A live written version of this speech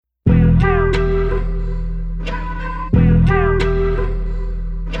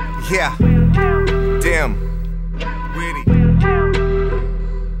Yeah, Dim-Witty.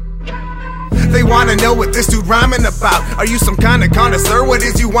 They wanna know what this dude rhyming about. Are you some kind of connoisseur? What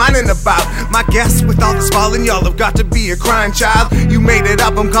is you whining about? My guess, with all this falling, y'all have got to be a crying child. You made it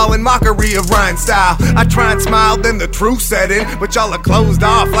up, I'm calling mockery of rhyme style. I try and smile, then the truth set in, but y'all are closed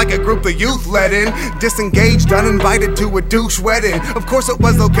off like a group of youth let in. Disengaged, uninvited to a douche wedding. Of course it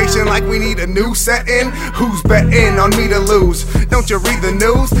was location like we need a new setting. Who's betting on me to lose? Don't you read the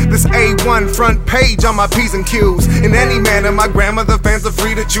news? This A1 front page on my P's and Q's. In any manner, my grandmother fans are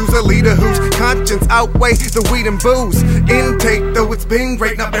free to choose a leader whose conscience outweigh the weed and booze. Intake, though it's been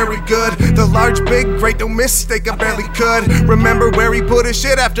great, not very good. The large, big, great, no mistake, I barely could remember where he put his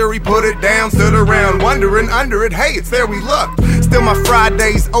shit after he put it down. Stood around wondering under it, hey, it's there we looked. Still my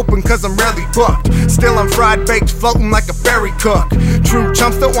Friday's open cause I'm rarely booked. Still I'm fried baked, floating like a ferry cook. True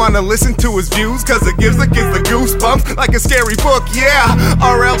chumps don't wanna listen to his views cause it gives the kids the goosebumps like a scary book, yeah.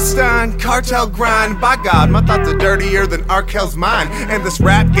 R.L. Stein, cartel grind. By God, my thoughts are dirtier than Arkel's mind. And this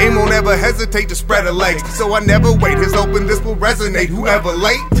rap game won't ever hesitate to spread a leg. So I never wait, his open this will resonate. Whoever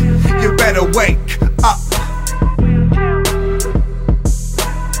late, you better wake up.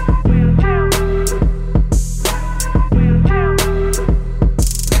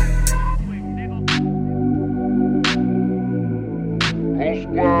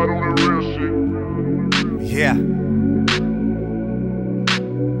 Yeah.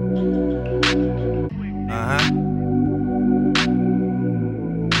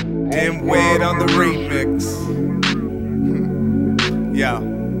 Dim-Witty on the remix. Yo.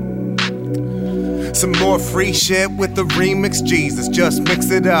 Some more free shit with the remix, Jesus, just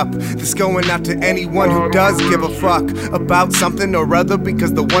mix it up. This going out to anyone who does give a fuck about something or other,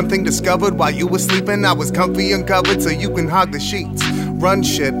 because the one thing discovered while you were sleeping, I was comfy and covered so you can hog the sheets. Run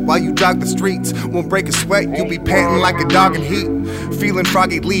shit while you jog the streets. Won't break a sweat, you'll be panting like a dog in heat. Feeling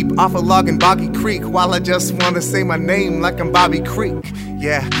froggy leap off a log in Boggy Creek, while I just wanna say my name like I'm Bobby Creek.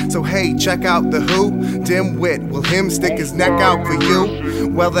 Yeah, so hey, check out the Who. Dim-Wit, will him stick his neck out for you?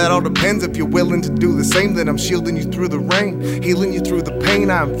 Well, that all depends. If you're willing to do the same, then I'm shielding you through the rain, healing you through the pain.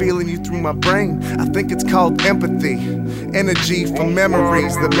 I'm feeling you through my brain. I think it's called empathy. Energy from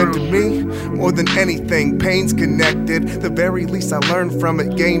memories that meant to me more than anything. Pain's connected. The very least I learned from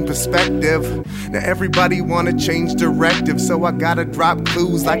it, gain perspective. Now everybody wanna change directive, so I gotta drop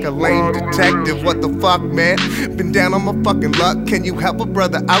clues like a lame detective. What the fuck, man? Been down on my fucking luck. Can you help a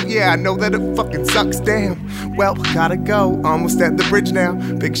brother out? Yeah, I know that it fucking sucks, damn. Well, gotta go, almost at the bridge now.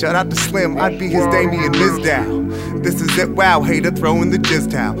 Big shout out to Slim, I'd be his Damien Mizdow. This is it, wow, hater throwing the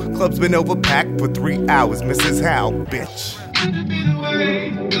jizz towel. Club's been overpacked for 3 hours, Mrs. Howe, bitch.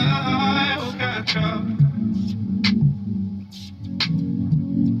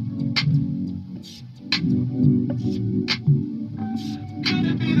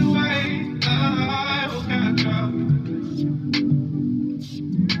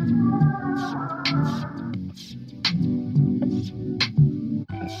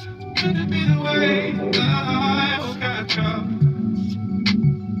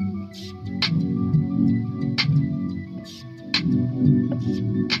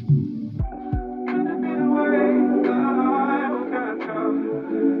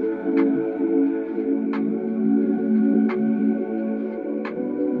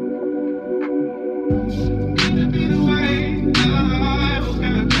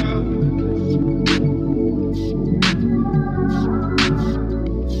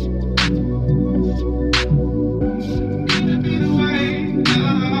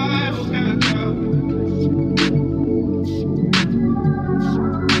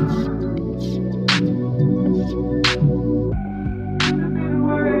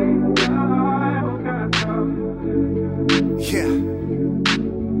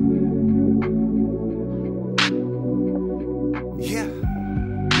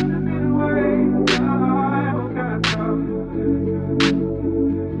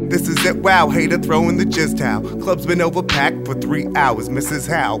 This is it, wow, hater throwing the jizz towel. Club's been overpacked for 3 hours, Mrs.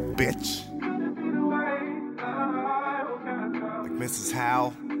 Howe, bitch. Like Mrs.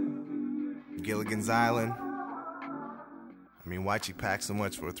 Howe, Gilligan's Island. I mean, why'd she pack so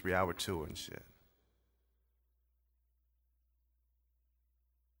much for a 3-hour tour and shit?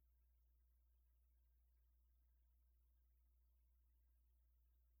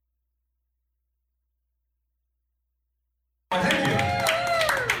 Thank you.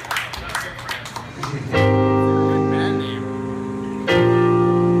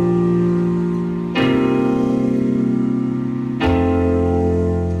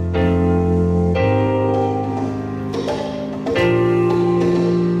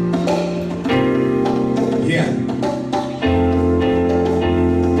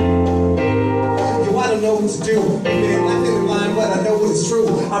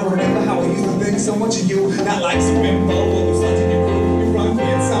 I remember how I used to think so much of you. Not like some info, but was such a new crew. You run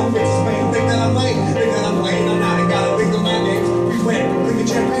with some bitches, man. Think that I'm lame, think that I'm lame. I'm not, I gotta think of my name. We went from drinking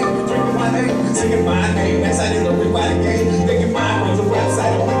champagne, drinking my name, singing my name. Next I did the rewind game. Thinking my runs a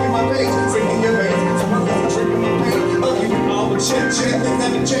website, I'm linking my page, singing your veins. So I'm drinking my pain. Lucky with all the shit, things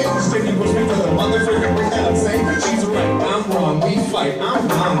haven't changed. Thinking was meant for the motherfucking thing that I'm saying. She's right, I'm wrong, we fight, I'm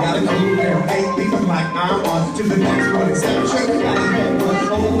wrong. Gotta keep there, ain't leaving like I'm on to the next one. Exception, gotta get one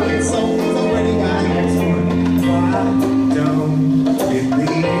on the way. So he's already got next one. Why don't we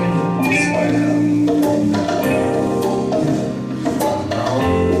leave this well?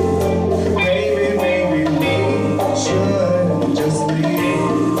 Maybe we should just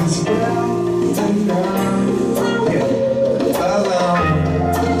leave this well alone.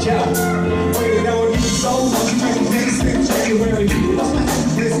 Waiting on you so much, making days since January.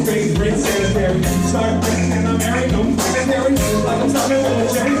 This big red sanitary. Start praying and I'm married, no sanitary. Like I'm stopping with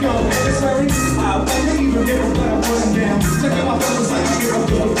a cherry gum. It's very, I'll never even give a what I'm putting down. Checking my feelings like you give up,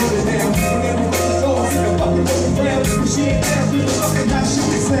 just put it down. And everything's going, sick of fucking looking brown. She ain't there, we was fucking how shit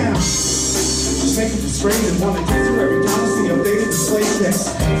can sound. She's making me straight and wanna text her every time I see updated display text.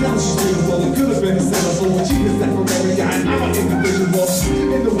 Tell her she's beautiful, it could have been a centerfold, but she is that from every guy. I'm an individual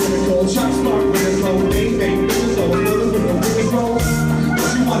in the winter cold, shop smart with a slow, bang bang, bitches over, little with the biggest roll. But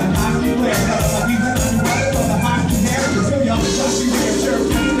you want a hockey player, not a hockey player, you want it from the hockey hair. So y'all the Joshie wear shirt,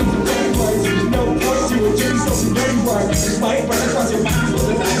 clean up the dirty words. No point to a Jimmy, so some dirty work. It's light, but across your mind was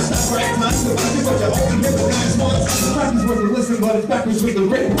a nice, right? Not so much, but you only never nice once. Practice was a listen, but it's backwards with the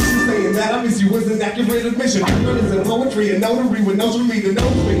written. You saying that I miss you was an accurate admission. Learners in poetry, a notary with notes for me to know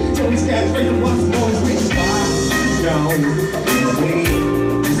me. So he's got straight from once and always me. Why don't we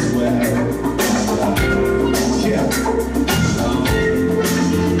as well? Yeah.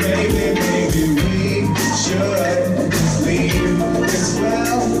 Maybe we should just leave as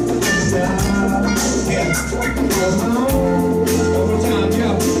well. Yeah. One more time,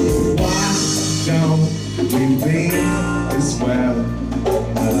 yeah. Why don't we leave as well?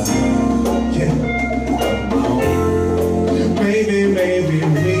 Maybe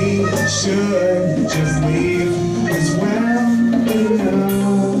we should just leave as well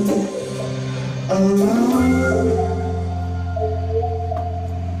alone.